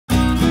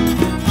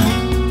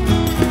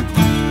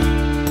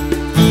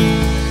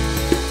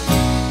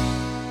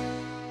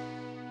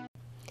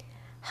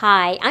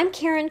Hi, I'm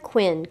Karen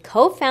Quinn,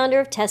 co-founder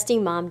of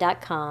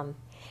TestingMom.com.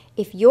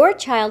 If your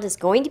child is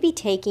going to be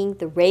taking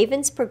the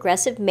Ravens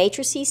Progressive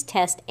Matrices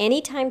test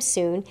anytime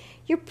soon,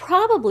 you're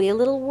probably a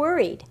little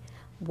worried.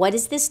 What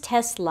is this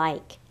test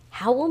like?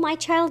 How will my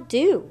child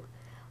do?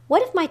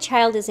 What if my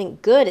child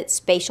isn't good at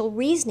spatial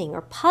reasoning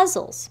or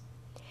puzzles?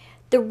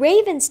 The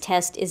Ravens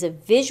test is a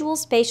visual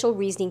spatial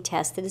reasoning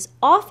test that is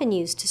often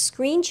used to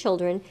screen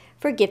children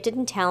for gifted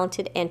and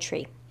talented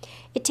entry.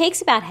 It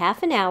takes about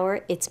half an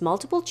hour, it's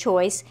multiple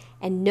choice,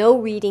 and no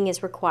reading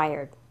is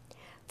required.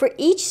 For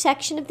each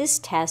section of this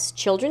test,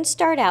 children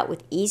start out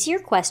with easier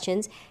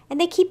questions and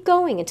they keep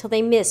going until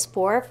they miss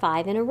 4 or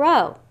 5 in a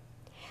row.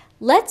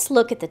 Let's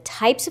look at the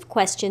types of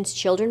questions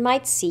children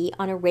might see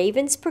on a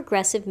Ravens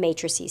Progressive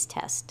Matrices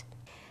test.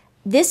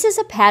 This is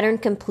a pattern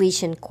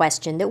completion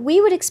question that we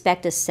would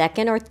expect a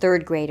 2nd or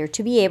 3rd grader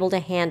to be able to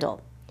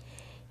handle.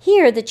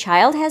 Here, the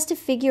child has to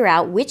figure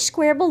out which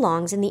square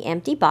belongs in the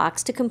empty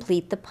box to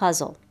complete the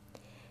puzzle.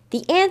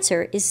 The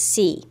answer is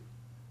C.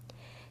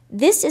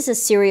 This is a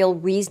serial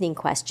reasoning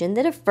question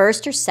that a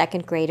 1st or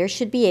 2nd grader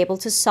should be able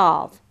to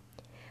solve.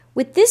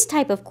 With this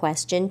type of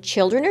question,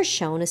 children are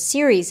shown a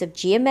series of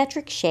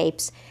geometric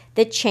shapes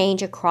that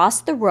change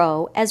across the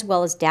row as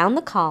well as down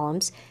the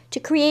columns to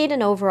create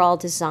an overall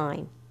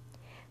design.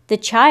 The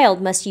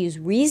child must use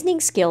reasoning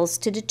skills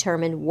to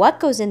determine what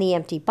goes in the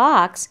empty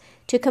box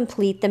to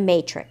complete the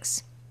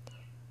matrix.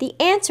 The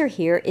answer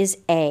here is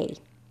A.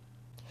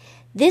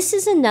 This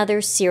is another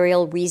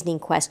serial reasoning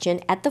question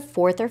at the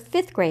 4th or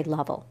 5th grade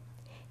level.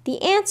 The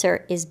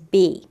answer is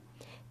B.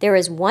 There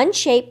is one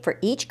shape for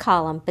each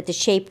column, but the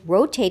shape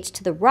rotates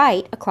to the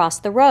right across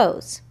the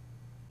rows.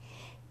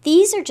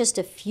 These are just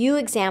a few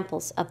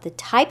examples of the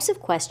types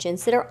of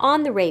questions that are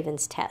on the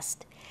Ravens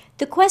test.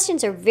 The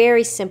questions are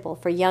very simple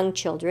for young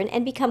children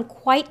and become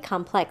quite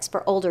complex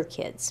for older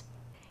kids.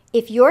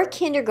 If your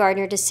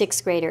kindergartner to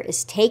 6th grader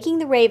is taking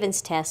the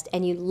Ravens test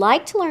and you'd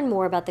like to learn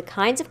more about the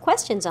kinds of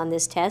questions on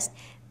this test,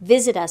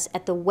 visit us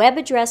at the web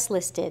address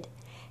listed.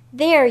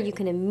 There you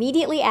can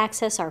immediately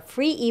access our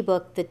free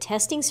ebook, The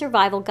Testing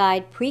Survival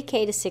Guide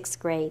Pre-K to 6th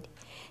Grade.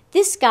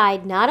 This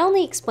guide not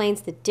only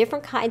explains the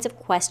different kinds of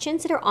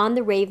questions that are on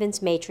the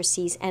Ravens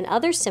matrices and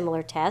other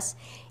similar tests,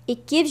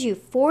 it gives you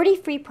 40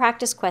 free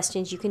practice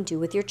questions you can do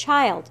with your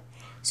child.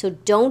 So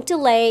don't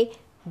delay.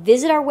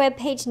 Visit our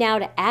webpage now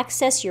to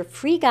access your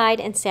free guide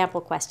and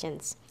sample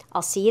questions.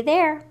 I'll see you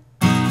there.